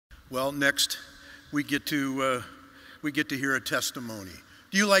Well, next we get to hear a testimony.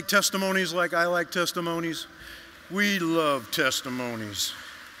 Do you like testimonies like I like testimonies? We love testimonies.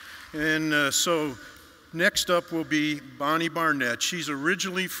 And so next up will be Bonnie Barnett. She's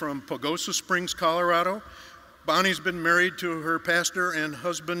originally from Pagosa Springs, Colorado. Bonnie's been married to her pastor and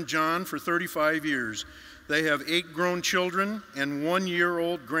husband, John, for 35 years. They have 8 grown children and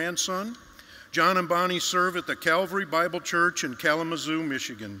 1-year-old grandson. John and Bonnie serve at the Calvary Bible Church in Kalamazoo,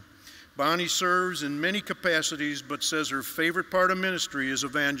 Michigan. Bonnie serves in many capacities, but says her favorite part of ministry is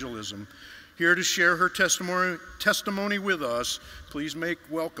evangelism. Here to share her testimony with us, please make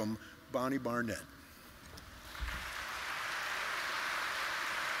welcome Bonnie Barnett.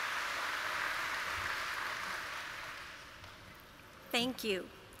 Thank you.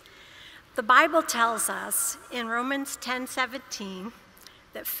 The Bible tells us in Romans 10:17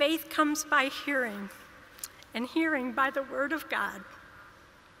 that faith comes by hearing, and hearing by the word of God.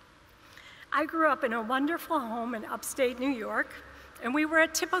 I grew up in a wonderful home in upstate New York, and we were a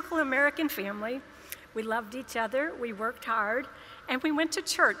typical American family. We loved each other, we worked hard, and we went to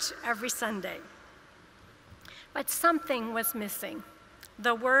church every Sunday. But something was missing: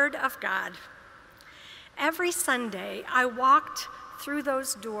 the Word of God. Every Sunday, I walked through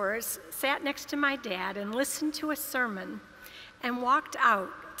those doors, sat next to my dad, and listened to a sermon, and walked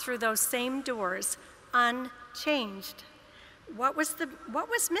out through those same doors unchanged. What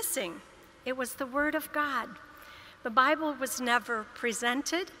was missing? It was the Word of God. The Bible was never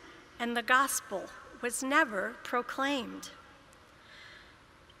presented, and the gospel was never proclaimed.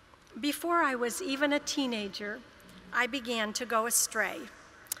 Before I was even a teenager, I began to go astray.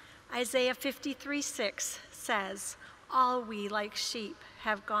 Isaiah 53:6 says, "All we like sheep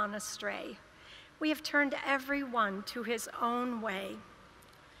have gone astray. We have turned every one to his own way."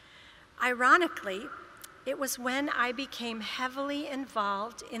 Ironically, it was when I became heavily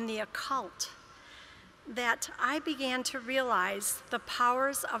involved in the occult that I began to realize the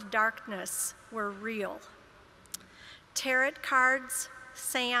powers of darkness were real. Tarot cards,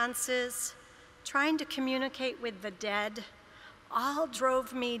 seances, trying to communicate with the dead, all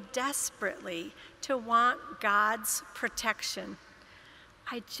drove me desperately to want God's protection.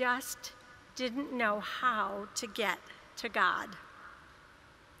 I just didn't know how to get to God.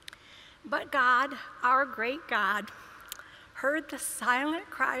 But God, our great God, heard the silent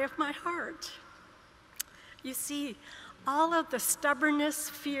cry of my heart. You see, all of the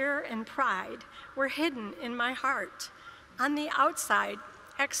stubbornness, fear, and pride were hidden in my heart. On the outside,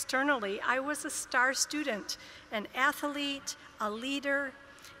 externally, I was a star student, an athlete, a leader,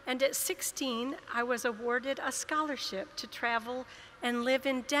 and at 16, I was awarded a scholarship to travel and live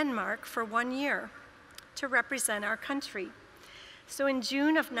in Denmark for 1 year to represent our country. So in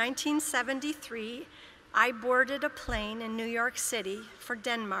June of 1973, I boarded a plane in New York City for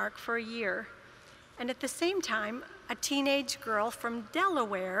Denmark for a year. And at the same time, a teenage girl from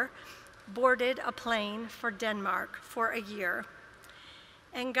Delaware boarded a plane for Denmark for a year.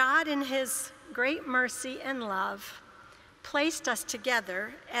 And God, in his great mercy and love, placed us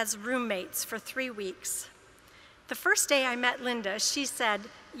together as roommates for 3 weeks. The first day I met Linda, she said,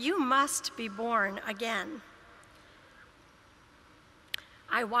 "You must be born again."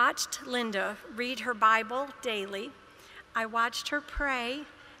 I watched Linda read her Bible daily. I watched her pray,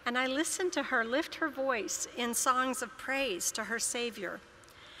 and I listened to her lift her voice in songs of praise to her Savior.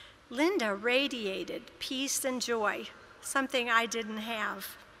 Linda radiated peace and joy, something I didn't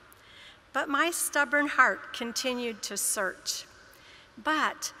have. But my stubborn heart continued to search.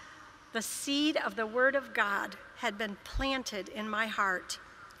 But the seed of the Word of God had been planted in my heart.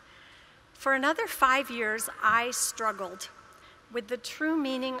 For another 5 years, I struggled with the true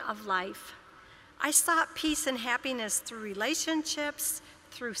meaning of life. I sought peace and happiness through relationships,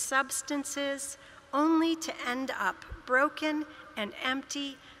 through substances, only to end up broken and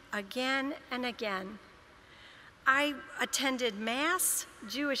empty again and again. I attended Mass,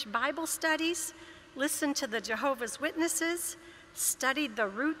 Jewish Bible studies, listened to the Jehovah's Witnesses, studied the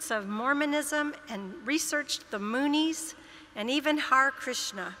roots of Mormonism, and researched the Moonies, and even Hare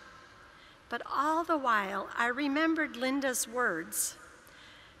Krishna. But all the while, I remembered Linda's words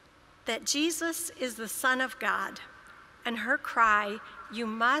that Jesus is the Son of God, and her cry, "You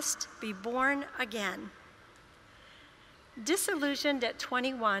must be born again." Disillusioned at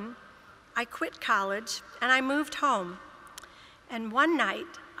 21, I quit college and I moved home. And one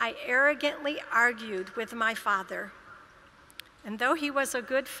night, I arrogantly argued with my father. And though he was a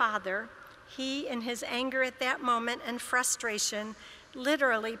good father, he, in his anger at that moment and frustration,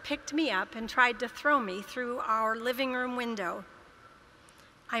 literally picked me up and tried to throw me through our living room window.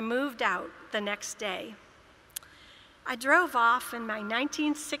 I moved out the next day. I drove off in my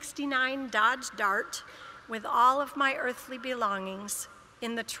 1969 Dodge Dart with all of my earthly belongings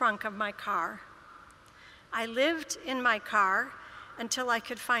in the trunk of my car. I lived in my car until I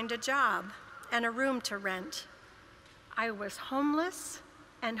could find a job and a room to rent. I was homeless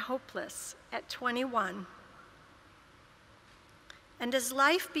and hopeless at 21. And as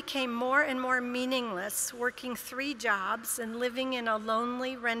life became more and more meaningless, working 3 jobs and living in a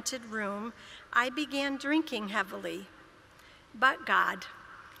lonely rented room, I began drinking heavily. But God,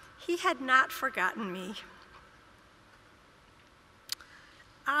 He had not forgotten me.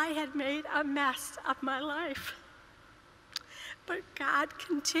 I had made a mess of my life, but God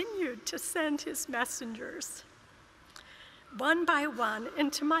continued to send His messengers. One by one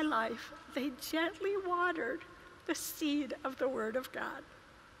into my life, they gently watered the seed of the Word of God.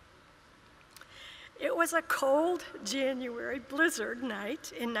 It was a cold January blizzard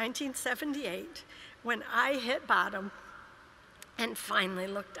night in 1978 when I hit bottom and finally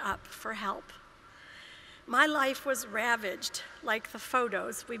looked up for help. My life was ravaged like the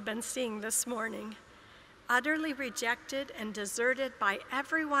photos we've been seeing this morning, utterly rejected and deserted by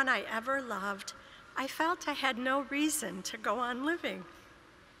everyone I ever loved. I felt I had no reason to go on living.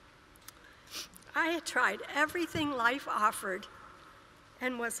 I had tried everything life offered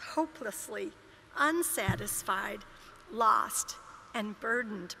and was hopelessly unsatisfied, lost, and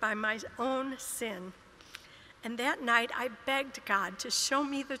burdened by my own sin. And that night I begged God to show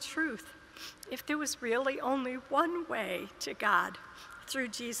me the truth, if there was really only one way to God, through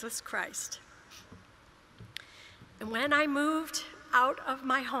Jesus Christ. And when I moved out of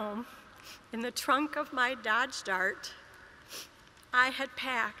my home, in the trunk of my Dodge Dart, I had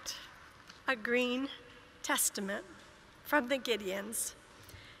packed a green Testament from the Gideons.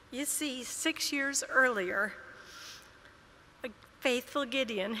 You see, 6 years earlier, a faithful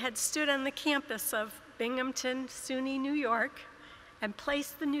Gideon had stood on the campus of Binghamton, SUNY, New York, and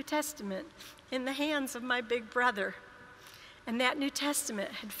placed the New Testament in the hands of my big brother. And that New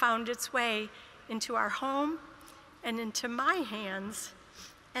Testament had found its way into our home and into my hands,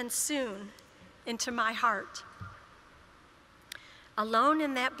 and soon into my heart. Alone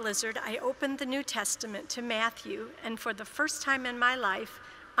in that blizzard, I opened the New Testament to Matthew, and for the first time in my life,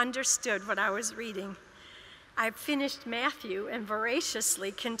 understood what I was reading. I finished Matthew and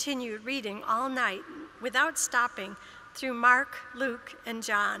voraciously continued reading all night without stopping through Mark, Luke, and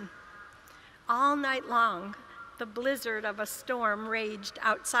John. All night long, the blizzard of a storm raged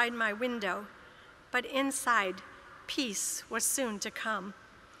outside my window, but inside, peace was soon to come.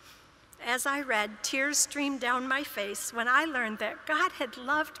 As I read, tears streamed down my face when I learned that God had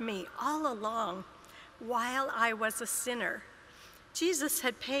loved me all along while I was a sinner. Jesus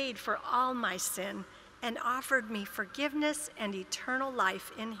had paid for all my sin and offered me forgiveness and eternal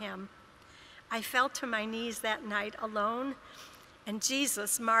life in Him. I fell to my knees that night alone, and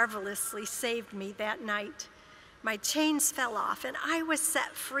Jesus marvelously saved me that night. My chains fell off, and I was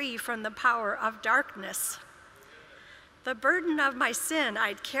set free from the power of darkness. The burden of my sin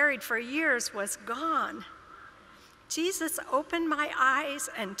I'd carried for years was gone. Jesus opened my eyes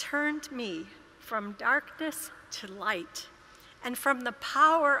and turned me from darkness to light, and from the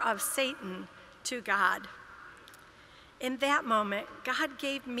power of Satan to God. In that moment, God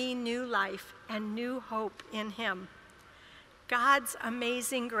gave me new life and new hope in Him. God's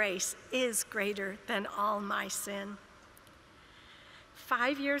amazing grace is greater than all my sin.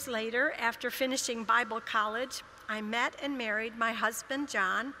 5 years later, after finishing Bible college, I met and married my husband,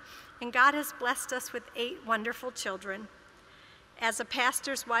 John, and God has blessed us with 8 wonderful children. As a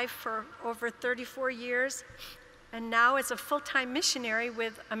pastor's wife for over 34 years, and now as a full-time missionary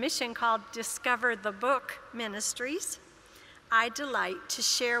with a mission called Discover the Book Ministries, I delight to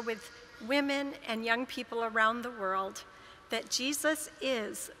share with women and young people around the world that Jesus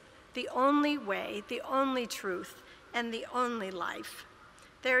is the only way, the only truth, and the only life.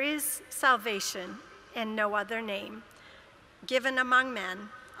 There is salvation and no other name given among men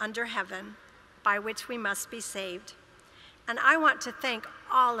under heaven by which we must be saved. And I want to thank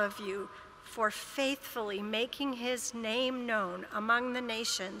all of you for faithfully making His name known among the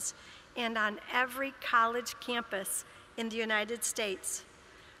nations and on every college campus in the United States.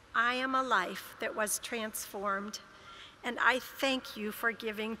 I am a life that was transformed, and I thank you for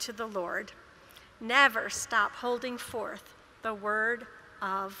giving to the Lord. Never stop holding forth the word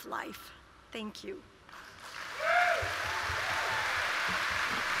of life. Thank you.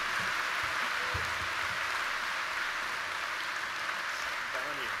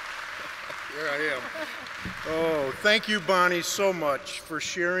 Here I am. Oh, thank you, Bonnie, so much for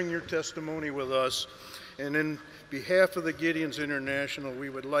sharing your testimony with us. And in behalf of the Gideons International, we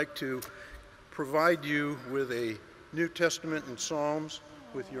would like to provide you with a New Testament and Psalms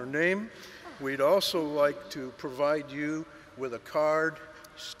with your name. We'd also like to provide you with a card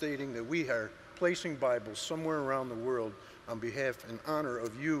stating that we are placing Bibles somewhere around the world on behalf and honor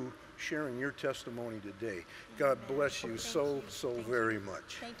of you sharing your testimony today. God bless you so very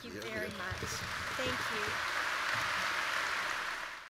much. Thank you very much. Thank you.